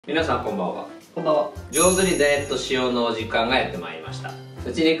皆さんこんばんは。こんばんは。上手にダイエットしようのお時間がやってまいりました。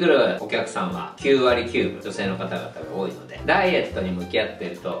うちに来るお客さんは9割9分女性の方々が多いので、ダイエットに向き合ってい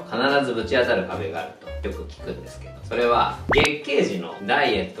ると必ずぶち当たる壁があるとよく聞くんですけど、それは月経時のダ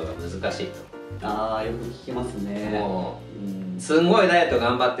イエットが難しいと。ああ、よく聞きますね。もうすんごいダイエット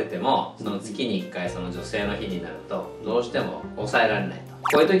頑張ってても、その月に1回その女性の日になるとどうしても抑えられないと。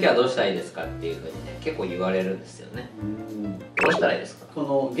こういう時はどうしたらいいですかっていうふうにね、結構言われるんですよね。どうしたらいいですか？こ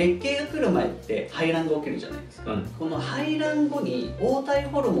の月経が来る前って排卵が起きるじゃないですか、この排卵後に黄体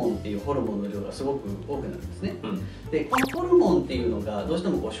ホルモンっていうホルモンの量がすごく多くなるんですね、でこのホルモンっていうのがどうして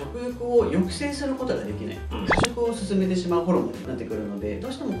もこう食欲を抑制することができない、過食を進めてしまうホルモンになってくるので、ど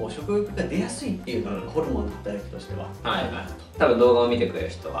うしてもこう食欲が出やすいっていうのがホルモンの働きとしてはあるかなと。多分動画を見てくれる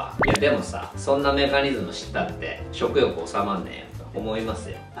人は、いやでもさ、そんなメカニズム知ったって食欲収まんねえよと思います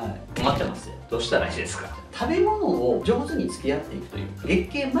よ。困ってますよ。どうしたらいいですか？食べ物を上手に付き合っていくという、月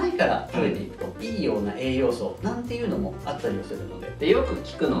経前から食べていくといいような栄養素なんていうのもあったりするので、よく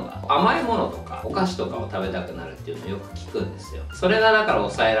聞くのが甘いものとかお菓子とかを食べたくなるっていうのをよく聞くんですよ。それがだから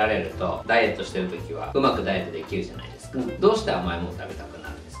抑えられると、ダイエットしてる時はうまくダイエットできるじゃないですか、どうして甘いもの食べたくな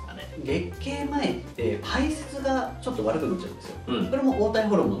るんですかね？月経前って排泄がちょっと悪くなっちゃうんですよ、これも黄体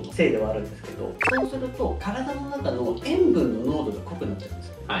ホルモンのせいではあるんですけど、そうすると体の中の塩分の濃度が濃くなっちゃうんです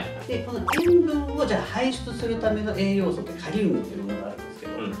よ。でこの塩分をじゃあ排出するための栄養素ってカリウムっていうものがあるんですけ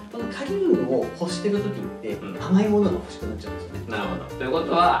ど、このカリウムを欲してる時って甘いものが欲しくなっちゃうんですよね。なるほど。というこ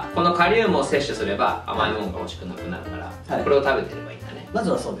とは、このカリウムを摂取すれば甘いものが欲しくなくなるから、これを食べてればいいんだね。まず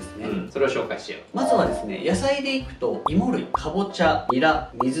はそうですね、それを紹介しよう。まずはですね、野菜でいくと芋類、かぼちゃ、ニ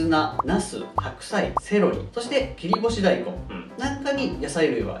ラ、水菜、ナス、白菜、セロリ、そして切り干し大根なんかに野菜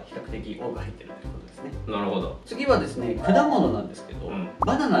類は比較的多く入っているということですね。なるほど。次はですね、果物なんですけど、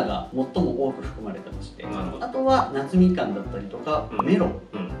バナナが最も多く含まれてまして、あとは夏みかんだったりとかメロン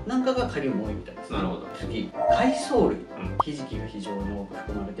なんかがカリウム多いみたいです。なるほど。次、海藻類、ひじきが非常に多く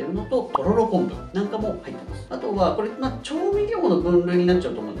含まれているのと、とろろ昆布なんかも入ってます。あとはこれ、調味料の分類になっち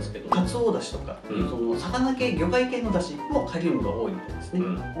ゃうと思うんですけど、かつおだしとか、その魚系、魚介系のだしもカリウムが多いみたいですね。飲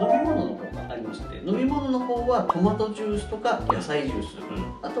み物の方がありまして、飲み物の方はトマトジュースとか野菜ジュース、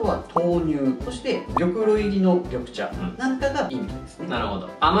あとは豆乳、そして玉露入りの緑茶なんかがいいみたいですね。なるほど。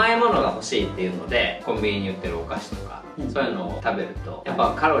甘いものが欲しいっていうので、コンビニに売ってるお菓子とか、そういうのを食べるとやっ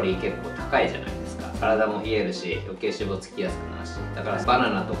ぱカロリー結構高いじゃないですか。体も冷えるし、余計脂肪つきやすくなるし、だからバナ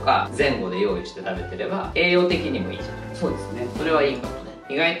ナとか前後で用意して食べてれば栄養的にもいいじゃない。そうですね。それはいいかもね。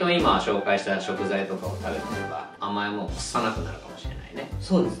意外と今紹介した食材とかを食べてれば甘いものを欲さなくなるかもしれないね。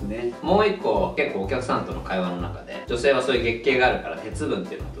そうですね。もう一個、結構お客さんとの会話の中で、女性はそういう月経があるから鉄分っ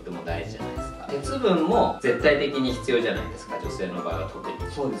ていうのはとても大事じゃないですか。鉄分も絶対的に必要じゃないですか、女性の場合は特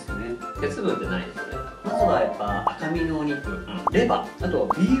に。そうですね。鉄分って何で取れるんだろう？まずはやっぱ赤身のお肉、レバー、あと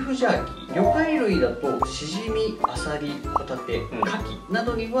はビーフジャーキー、魚介類だとシジミ、アサリ、ホタテ、カキな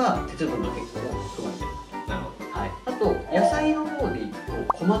どには鉄分が結構含まれている。なるほど。あと野菜の方でいくと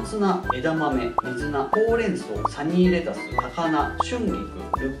小松菜、枝豆、水菜、ほうれん草、サニーレタス、高菜、春菊、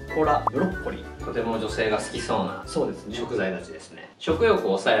ルッコラ、ブロッコリー、とても女性が好きそうな食材たちですね。食欲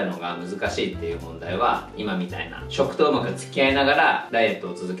を抑えるのが難しいっていう問題は、今みたいな食とうまく付き合いながらダイエット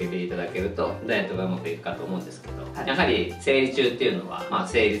を続けていただけるとダイエットがうまくいくかと思うんですけど、やはり生理中っていうのは、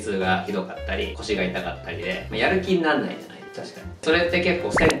生理痛がひどかったり腰が痛かったりで、やる気にならないじゃない。確かにそれって結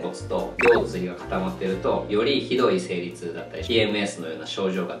構仙骨と腰椎が固まってると、よりひどい生理痛だったり PMS のような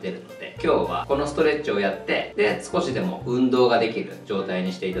症状が出るので、今日はこのストレッチをやって、で少しでも運動ができる状態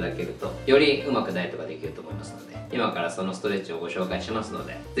にしていただけると、よりうまくダイエットができると思いますので、今からそのストレッチをご紹介しますの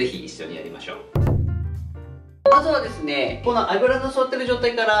で、ぜひ一緒にやりましょう。まずはですね、このあぐらの座ってる状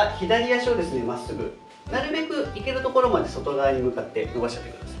態から左足をですね、まっすぐなるべくいけるところまで外側に向かって伸ばしちゃっ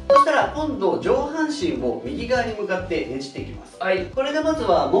てください。そしたら今度上半身を右側に向かってねじっていきます。これでまず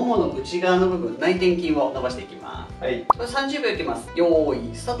はももの内側の部分、内転筋を伸ばしていきます。これ30秒いきます。よ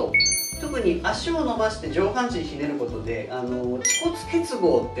ーいスタート。特に足を伸ばして上半身ひねることで、恥骨結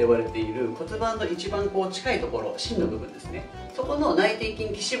合って呼ばれている骨盤の一番近いところ、芯の部分ですね、そこの内転筋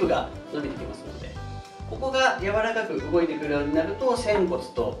基支部が伸びてきますので、ここが柔らかく動いてくるようになると、仙骨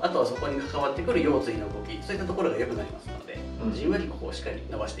とあとはそこに関わってくる腰椎の動き、そういったところが良くなりますので、じんわりここをしっかり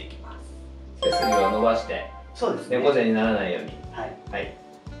伸ばしていきます。背筋を伸ばして、そうですね、猫背にならないように。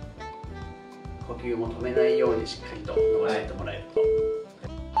呼吸も止めないようにしっかりと伸ばしていってもらえると。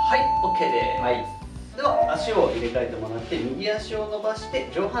はい、OK です。では足を入れ替えてもらって、右足を伸ばして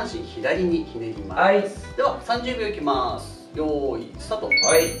上半身左にひねります。では30秒いきます。よーいスタート。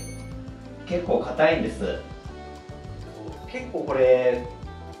結構硬いんです。結構これ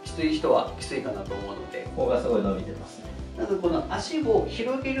きつい人はきついかなと思うので、ここがすごい伸びてますね。なのでこの足を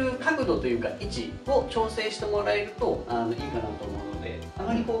広げる角度というか位置を調整してもらえるといいかなと思うので、あ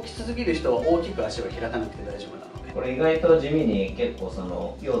まりこうきつすぎる人は大きく足は開かなくて大丈夫なので。これ意外と地味に結構そ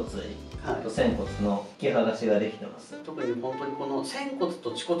の腰椎と仙骨の引き剥がしができてます、特に本当にこの仙骨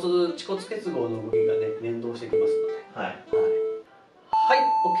と恥骨結合の動きがね連動してきますので、はい、はい、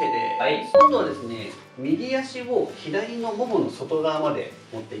OK です。今度はですね、右足を左のももの外側まで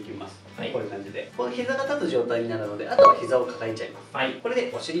持っていきます。こういう感じで、この膝が立つ状態になるので、あとは膝を抱えちゃいます。これ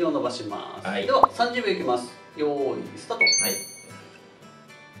でお尻を伸ばします。では30秒いきます。よーいスタート。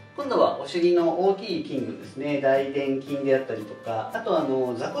今度はお尻の大きい筋群ですね、大臀筋であったりとか、あ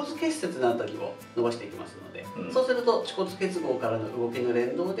と座骨結節のあたりを伸ばしていきますので、そうすると恥骨結合からの動きの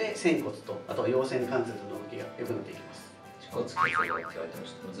連動で仙骨とあとは腰仙関節の動きが良くなっていきます。恥骨結合って言われてもち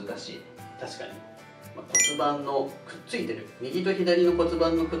ょっと難しい。確かに、骨盤のくっついてる、右と左の骨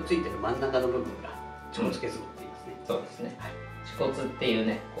盤のくっついてる真ん中の部分が恥骨結合って言いますね。そうですね、恥骨っていう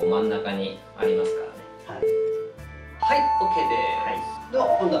ね、こう真ん中にありますからね。はい、OK です。で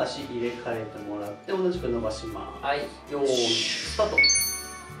は今度足入れ替えてもらって同じく伸ばします。よーいスタート。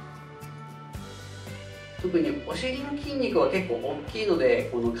特にお尻の筋肉は結構大きいので、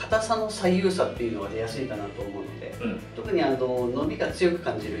この硬さの左右差っていうのは出やすいかなと思うので、特に伸びが強く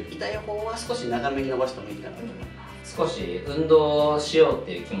感じる痛い方は少し長めに伸ばしてもいいかなと思います。少し運動しようっ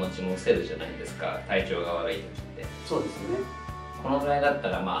ていう気持ちも失せるじゃないですか、体調が悪い時って。そうですね。このぐらいだった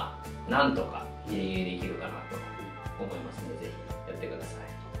らなんとかギリギリできるかなと思いますので、ぜひやってくださ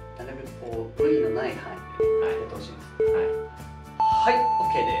い。なるべくこう無理のない範囲でやってほしいです。はい、OK で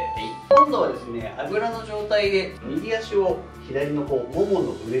す。今度はですね、あぐらの状態で右足を左のこうもも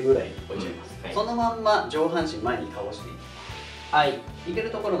の上ぐらいに置いちゃいます。そのまんま上半身前に倒していきます。いける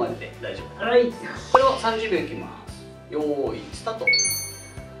ところまでで大丈夫です。これを30秒いきます。よーいスタート。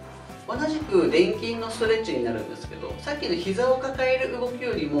同じく臀筋のストレッチになるんですけど、さっきの膝を抱える動き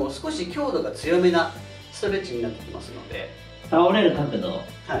よりも少し強度が強めなストレッチになってきますので、倒れる角度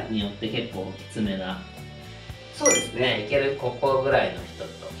によって結構きつめな、そうですね、いけるここぐらいの人と、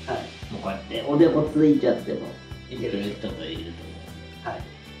もうこうやっておでこついちゃってもいける人がいると思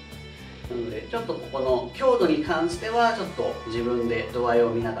う。なのでちょっとここの強度に関してはちょっと自分で度合いを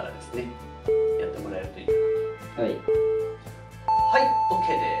見ながらですね、やってもらえるといいかなと。はい、OK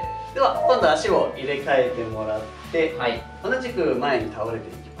です。では今度足を入れ替えてもらって、同じく前に倒れて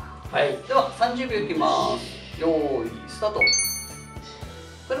いきます。では30秒いきます。よーいスタート。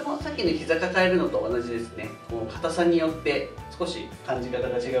これもさっきの膝抱えるのと同じですね。こう硬さによって少し感じ方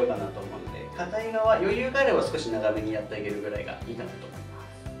が違うかなと思うので、硬い側余裕があれば少し長めにやってあげるぐらいがいいかなと思い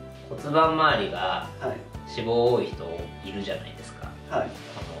ます。骨盤周りが脂肪多い人いるじゃないですか。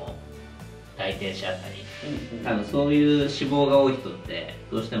大転子あたり、多分そういう脂肪が多い人って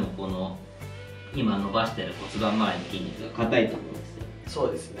どうしてもこの今伸ばしてる骨盤周りの筋肉が硬いと思うんですよ。そ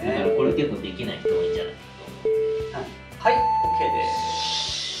うですね。だからこれ結構できない人多いんじゃないかと思う。はい、OK で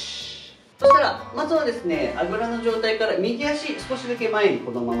す。そしたらまずはですね、あぐらの状態から右足少しだけ前に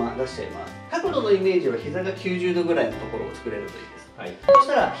このまま出しちゃいます。角度のイメージは膝が90度ぐらいのところを作れるといいです。そし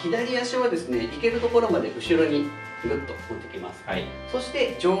たら左足はですね、いけるところまで後ろにぐっと持ってきます。そし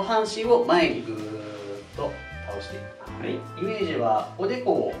て上半身を前にぐーっと倒していく。イメージはおで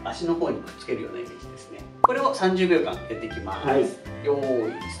こを足の方にくっつけるようなイメージですね。これを30秒間やっていきます。よー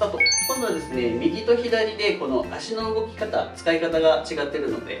いスタート。今度はですね、右と左でこの足の動き方、使い方が違ってる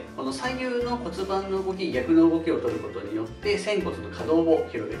ので、この左右の骨盤の動き、逆の動きを取ることによって仙骨の可動を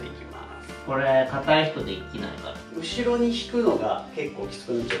広げていきます。これ硬い人できないから、後ろに引くのが結構きつ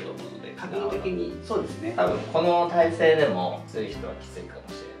くなっちゃうと思うので、角度的にそうですね。多分この体勢でも強い人はきついかも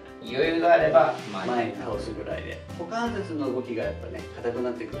しれない。余裕があれば前に倒すぐらいで、股関節の動きがやっぱね硬く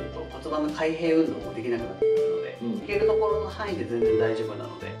なってくると骨盤の開閉運動もできなくなってくるので、いけるところの範囲で全然大丈夫な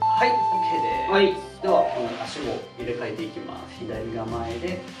ので、はい OK です。ではこの足を入れ替えていきます。左が前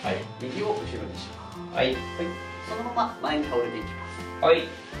で、右を後ろにします。そのまま前に倒れていきます。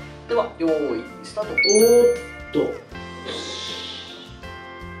ではよーいスタート。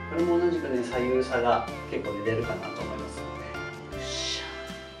これも同じくね、左右差が結構出るかなと思いますので、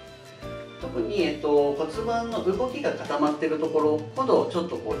特に、骨盤の動きが固まっているところほどちょっ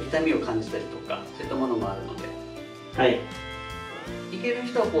とこう痛みを感じたりとか、そういったものもあるので、いける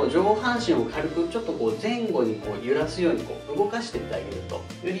人はこう上半身を軽くちょっとこう前後にこう揺らすようにこう動かしていってあげると、よ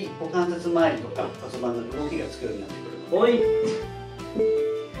り股関節周りとか骨盤の動きがつくようになってくるので。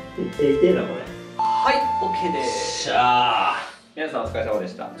めっちゃ痛いなこれ。はい OK です。皆さんお疲れ様で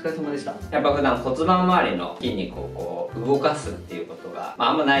した。お疲れ様でした。やっぱ普段骨盤周りの筋肉をこう動かすっていうことが、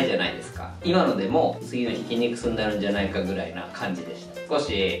あんまないじゃないですか。今のでも次の日筋肉痛になるんじゃないかぐらいな感じでした。少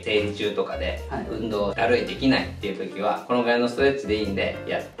し生理中とかで運動だるいできないっていう時はこのぐらいのストレッチでいいんで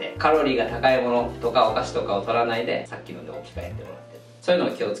やって、カロリーが高いものとかお菓子とかを取らないでさっきので置き換えてもらって、そういうの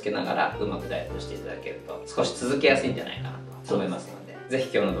を気をつけながらうまくダイエットしていただけると少し続けやすいんじゃないかなと思いますので、ぜひ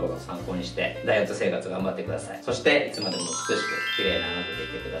今日の動画を参考にしてダイエット生活頑張ってください。そしていつまでも美しく綺麗なあなたでい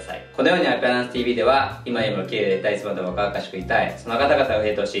てください。このようにアピアランス TV では今よりも綺麗でいたい、いつまでも若々しくいたい、その方々が増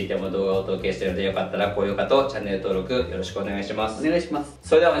えてほしいという動画をお届けしているので、よかったら高評価とチャンネル登録よろしくお願いします。お願いします。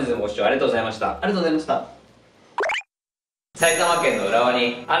それでは本日もご視聴ありがとうございました。ありがとうございました。埼玉県の浦和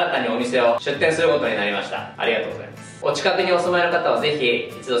に新たにお店を出店することになりました。ありがとうございます。お近くにお住まいの方はぜひ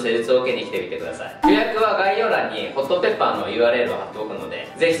一度施術を受けに来てみてください。予約は概要欄にホットペッパーの URL を貼っておくので、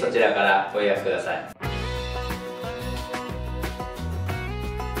ぜひそちらからご予約ください。